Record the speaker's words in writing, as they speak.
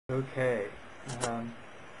Okay.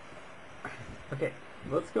 Okay,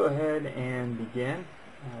 let's go ahead and begin.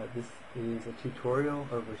 This is a tutorial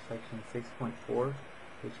over section 6.4,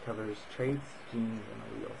 which covers traits, genes, and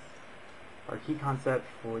alleles. Our key concept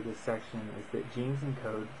for this section is that genes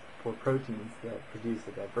encode for proteins that produce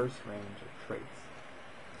a diverse range of traits.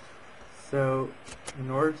 So,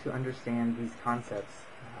 in order to understand these concepts,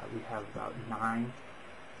 we have about 9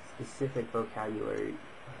 specific vocabulary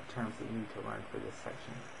terms that we need to learn for this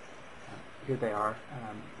section. Here they are.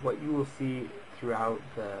 What you will see throughout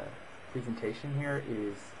the presentation here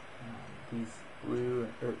is these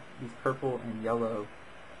purple and yellow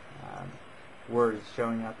words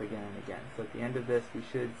showing up again and again. So at the end of this, we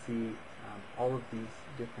should see all of these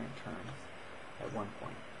different terms at one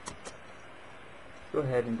point. Let's go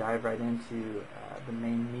ahead and dive right into the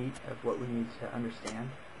main meat of what we need to understand.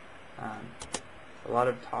 A lot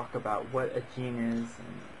of talk about what a gene is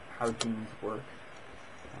and how genes work.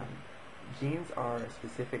 Genes are a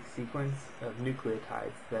specific sequence of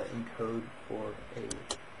nucleotides that encode for a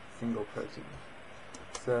single protein.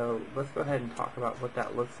 So let's go ahead and talk about what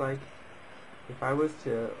that looks like. If I was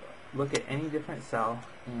to look at any different cell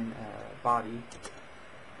in a body,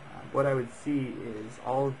 what I would see is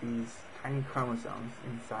all of these tiny chromosomes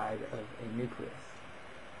inside of a nucleus.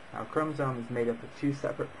 Now, a chromosome is made up of 2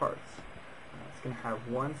 separate parts. It's going to have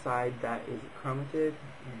one side that is a chromatid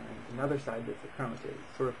and another side that's a chromatid.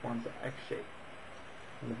 It sort of forms an X shape.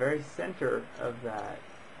 In the very center of that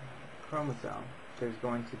chromosome, there's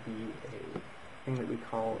going to be a thing that we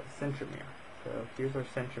call a centromere. So here's our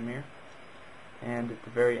centromere, and at the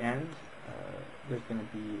very end, there's going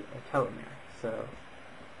to be a telomere. So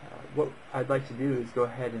what I'd like to do is go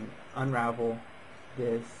ahead and unravel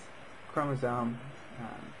this chromosome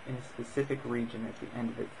in a specific region at the end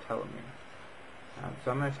of its telomere.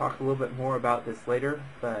 So I'm going to talk a little bit more about this later,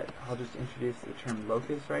 but I'll just introduce the term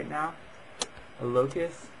locus right now. A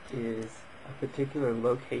locus is a particular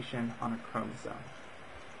location on a chromosome.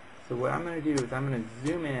 So what I'm going to do is I'm going to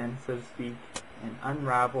zoom in, so to speak, and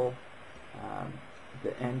unravel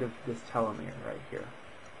the end of this telomere right here.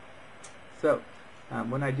 So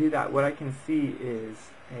when I do that, what I can see is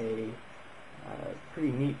a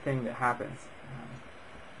pretty neat thing that happens.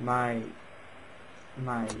 My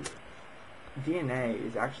DNA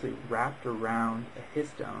is actually wrapped around a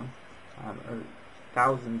histone, or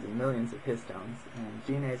thousands and millions of histones, and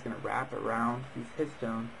DNA is going to wrap around these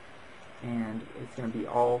histones, and it's going to be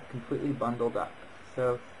all completely bundled up.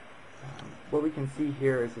 So what we can see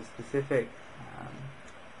here is a specific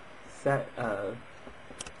set of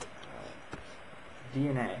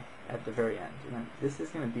DNA at the very end. And this is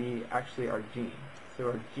going to be actually our gene. So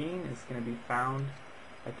our gene is going to be found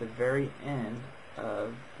at the very end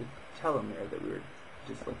of the telomere that we were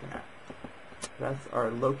just looking at. That's our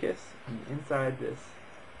locus, and inside this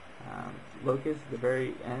locus, at the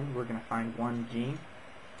very end, we're going to find one gene.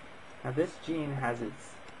 Now this gene has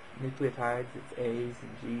its nucleotides, its A's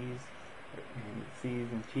and G's, and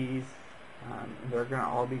C's and T's, and they're going to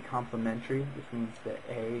all be complementary, which means that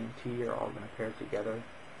A and T are all going to pair together,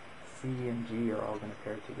 C and G are all going to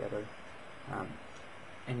pair together,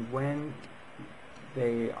 and when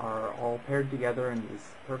they are all paired together in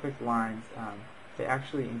these perfect lines, they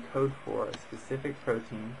actually encode for a specific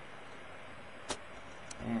protein,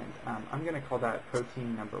 and I'm going to call that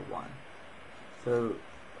protein number 1. So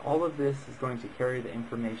all of this is going to carry the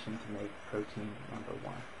information to make protein number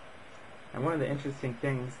 1. And one of the interesting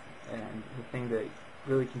things, and the thing that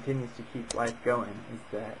really continues to keep life going, is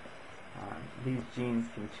that these genes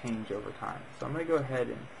can change over time. So I'm going to go ahead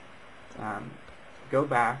and go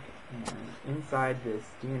back, and inside this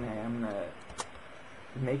DNA I'm going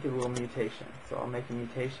to make a little mutation. So I'll make a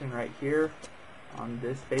mutation right here on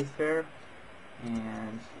this base pair,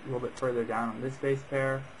 and a little bit further down on this base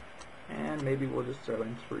pair, and maybe we'll just throw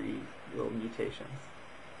in 3 little mutations.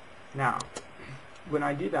 Now, when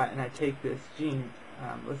I do that and I take this gene,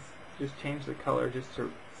 let's just change the color just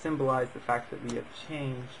to symbolize the fact that we have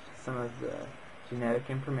changed some of the genetic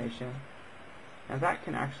information. Now that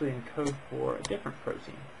can actually encode for a different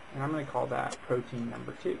protein, and I'm going to call that protein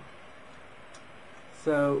number 2.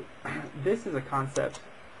 So this is a concept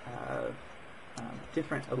of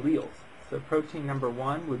different alleles. So protein number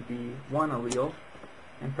 1 would be one allele,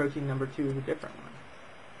 and protein number 2 is a different one.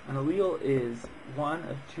 An allele is one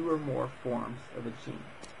of 2 or more forms of a gene.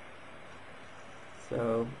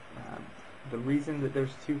 So the reason that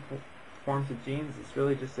there's 2 forms of genes is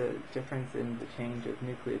really just a difference in the change of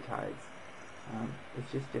nucleotides.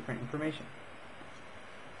 It's just different information.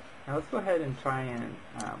 Now let's go ahead and try and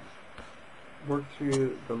work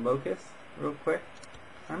through the locus real quick.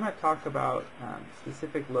 I'm going to talk about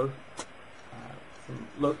specific some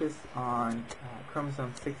locus on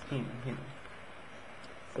chromosome 16 in humans.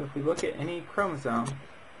 So if we look at any chromosome,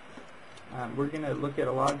 we're going to look at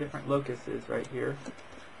a lot of different locuses right here.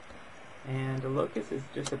 And a locus is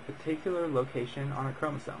just a particular location on a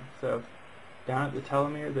chromosome. So down at the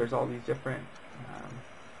telomere, there's all these different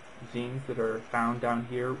genes that are found down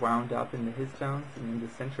here, wound up in the histones. And in the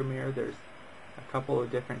centromere, there's a couple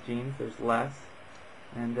of different genes. There's less.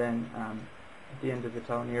 And then at the end of the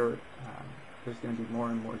telomere, there's going to be more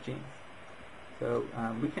and more genes. So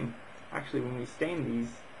we can actually, when we stain these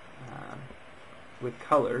with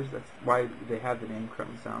colors, that's why they have the name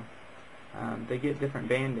chromosome, they get different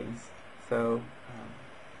bandings. So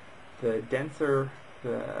the denser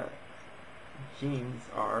the genes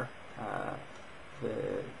are,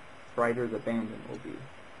 the brighter the banding will be.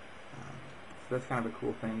 So that's kind of a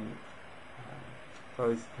cool thing. It's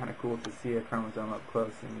always kind of cool to see a chromosome up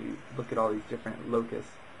close, and you look at all these different loci,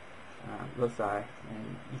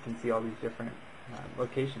 and you can see all these different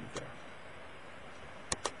locations there.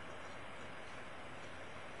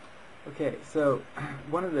 Okay, so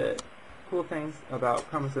one of the cool things about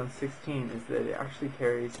chromosome 16 is that it actually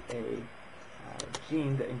carries a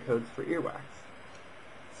gene that encodes for earwax.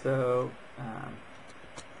 So I'm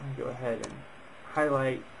going to go ahead and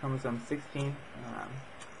highlight chromosome 16.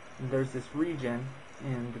 And there's this region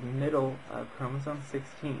in the middle of chromosome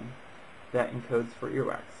 16 that encodes for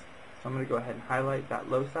earwax. So I'm going to go ahead and highlight that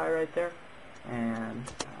loci right there, and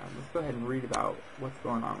let's go ahead and read about what's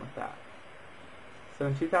going on with that. So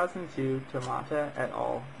in 2002, Tomata et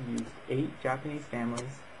al. Used 8 Japanese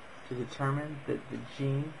families to determine that the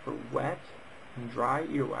gene for wet and dry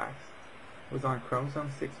earwax was on chromosome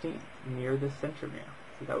 16 near the centromere.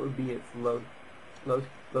 So that would be its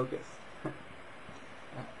locus.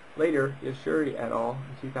 Later, Yoshuri et al.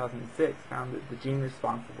 In 2006 found that the gene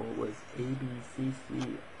responsible was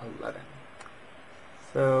ABCC11.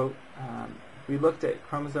 So if we looked at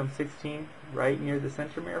chromosome 16 right near the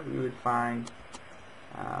centromere, we would find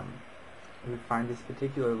this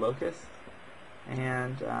particular locus.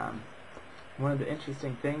 And one of the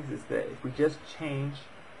interesting things is that if we just change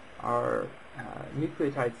our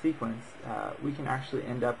nucleotide sequence, we can actually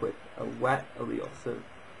end up with a wet allele. So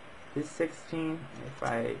this 16, if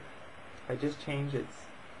I just change its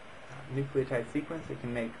nucleotide sequence, it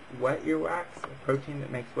can make wet earwax, a protein that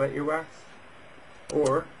makes wet earwax.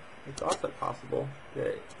 Or it's also possible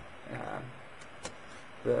that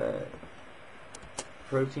the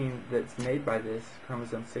protein that's made by this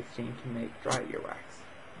chromosome 16 can make dry earwax.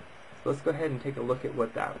 So let's go ahead and take a look at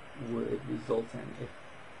what that would result in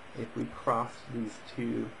if we crossed these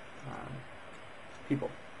two people.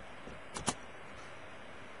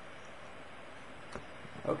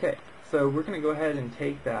 Okay, so we're going to go ahead and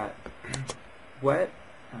take that wet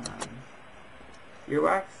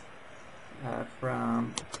earwax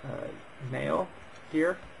from male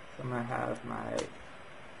here. So I'm going to have my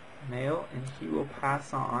male, and he will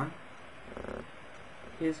pass on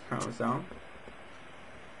his chromosome,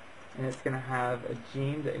 and it's going to have a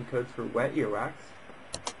gene that encodes for wet earwax.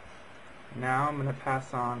 Now I'm going to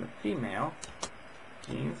pass on the female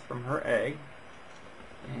genes from her egg,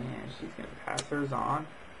 and she's going to pass hers on.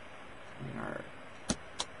 And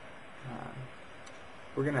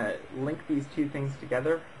we're going to link these two things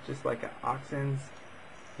together, just like an oxen's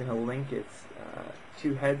going to link its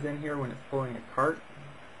two heads in here when it's pulling a cart.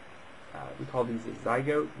 We call these a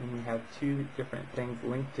zygote, and we have two different things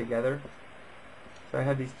linked together. So I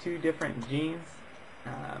have these two different genes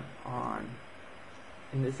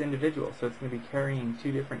in this individual, so it's going to be carrying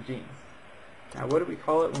two different genes. Now, what do we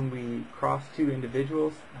call it when we cross two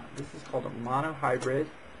individuals? This is called a monohybrid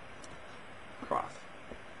cross.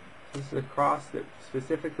 This is a cross that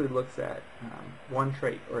specifically looks at one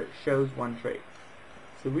trait, or it shows one trait.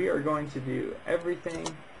 So we are going to do everything,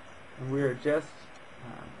 and we are just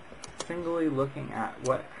singly looking at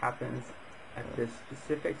what happens at this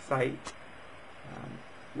specific site,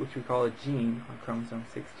 which we call a gene on chromosome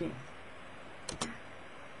 16.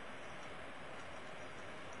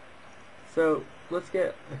 So let's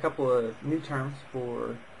get a couple of new terms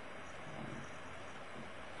for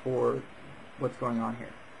what's going on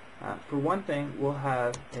here. For one thing, we'll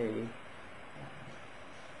have a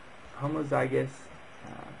homozygous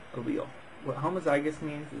allele. What homozygous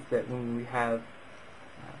means is that when we have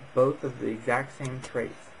both of the exact same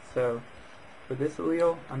traits. So for this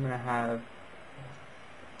allele, I'm going to have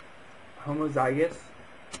homozygous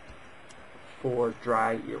for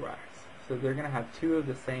dry earwax. So they're going to have two of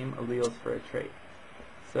the same alleles for a trait.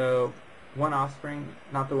 So one offspring,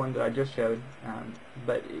 not the one that I just showed,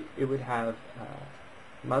 but it would have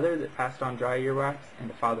a mother that passed on dry earwax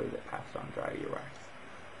and a father that passed on dry earwax.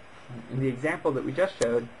 In the example that we just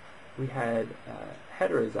showed, we had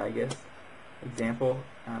heterozygous example,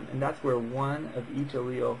 and that's where one of each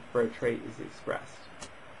allele for a trait is expressed.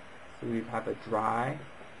 So we'd have a dry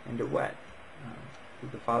and a wet. So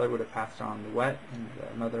the father would have passed on the wet, and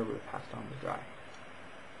the mother would have passed on the dry.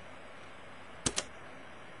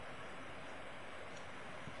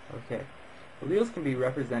 Okay, alleles can be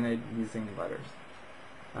represented using letters.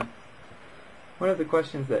 One of the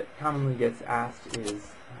questions that commonly gets asked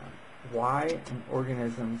is why an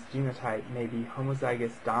organism's genotype may be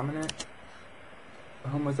homozygous dominant,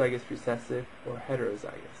 homozygous recessive, or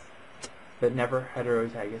heterozygous, but never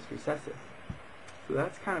heterozygous recessive. So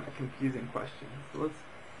that's kind of a confusing question. So let's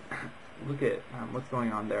look at what's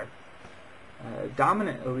going on there.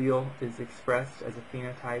 Dominant allele is expressed as a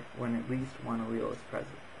phenotype when at least one allele is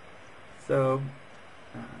present. So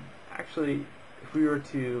actually, if we were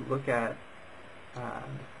to look at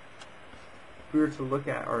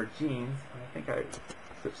our genes, I think I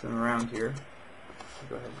switched them around here. I'll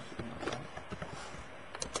go ahead and show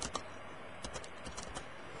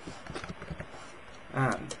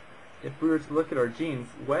that. If we were to look at our genes,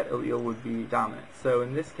 wet allele would be dominant. So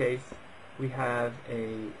in this case, we have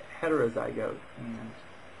a heterozygote, and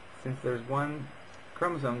since there's one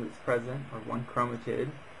chromosome that's present, or one chromatid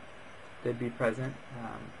that'd be present,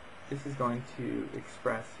 this is going to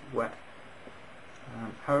express wet.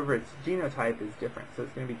 However, its genotype is different, so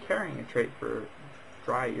it's going to be carrying a trait for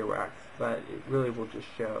dry earwax, but it really will just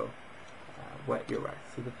show wet earwax.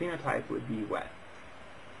 So the phenotype would be wet.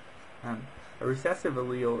 A recessive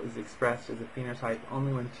allele is expressed as a phenotype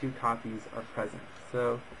only when two copies are present.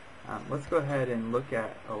 So let's go ahead and look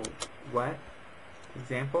at a wet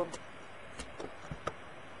example.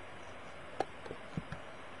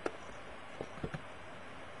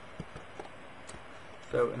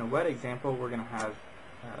 So in a wet example, we're going to have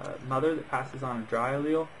a mother that passes on a dry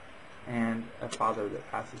allele and a father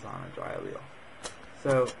that passes on a dry allele.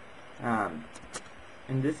 So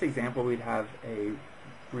in this example, we'd have a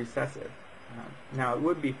recessive. Now, it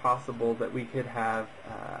would be possible that we could have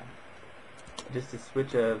just a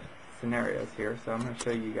switch of scenarios here. So I'm going to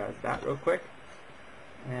show you guys that real quick.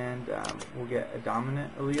 And we'll get a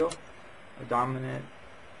dominant allele, a dominant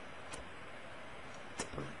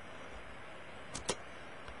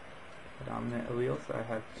allele. So I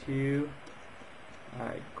have two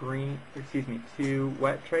two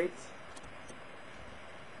wet traits.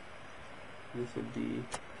 This would be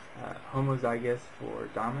homozygous for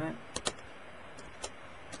dominant.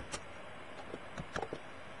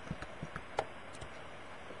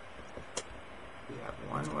 We have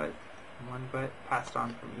one wet passed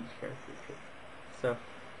on from each character trait. So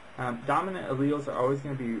dominant alleles are always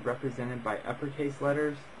going to be represented by uppercase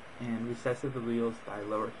letters, and recessive alleles by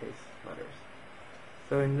lowercase letters.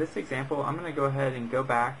 So in this example, I'm going to go ahead and go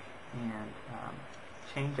back and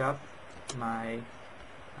change up my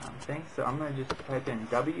thing. So I'm going to just type in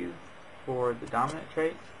W for the dominant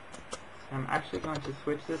trait. I'm actually going to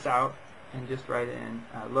switch this out and just write in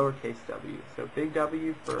lowercase w. So big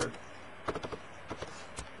W for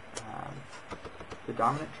the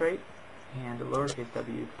dominant trait, and a lowercase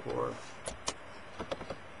w for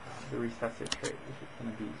the recessive trait, which is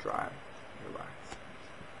going to be dry earwax.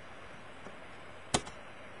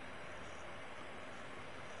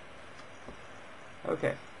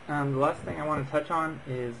 Okay, the last thing I want to touch on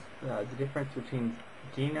is the difference between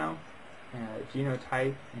genotype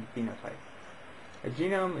and phenotype. A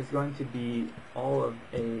genome is going to be all of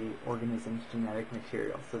a organism's genetic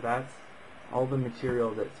material. So that's all the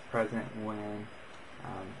material that's present when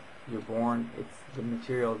you're born. It's the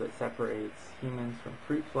material that separates humans from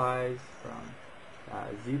fruit flies, from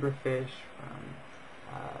zebrafish, from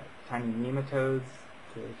tiny nematodes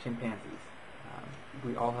to chimpanzees.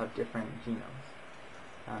 We all have different genomes.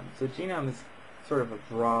 So genome is sort of a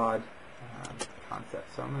broad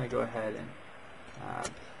concept. So I'm going to go ahead and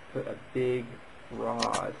put a big,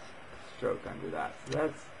 broad stroke under that. So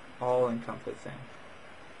that's all encompassing.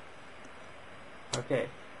 Okay.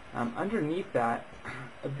 Underneath that,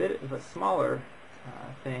 a bit of a smaller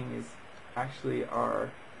thing is actually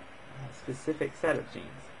our specific set of genes.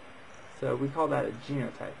 So we call that a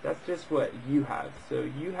genotype. That's just what you have. So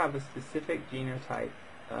you have a specific genotype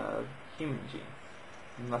of human genes,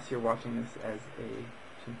 unless you're watching this as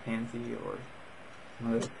a chimpanzee or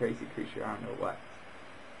some other crazy creature, I don't know what.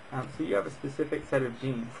 So you have a specific set of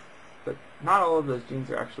genes, but not all of those genes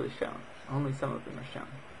are actually shown. Only some of them are shown.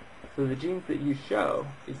 So the genes that you show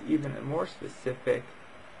is even a more specific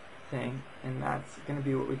thing, and that's going to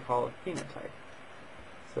be what we call a phenotype.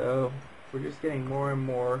 So we're just getting more and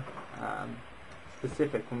more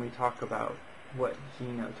specific when we talk about what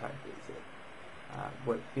genotype is it.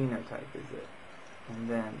 what phenotype is it, and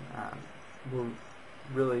then we're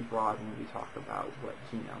really broad when we talk about what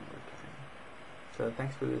genome we're covering. So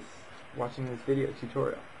thanks for watching this video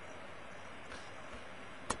tutorial.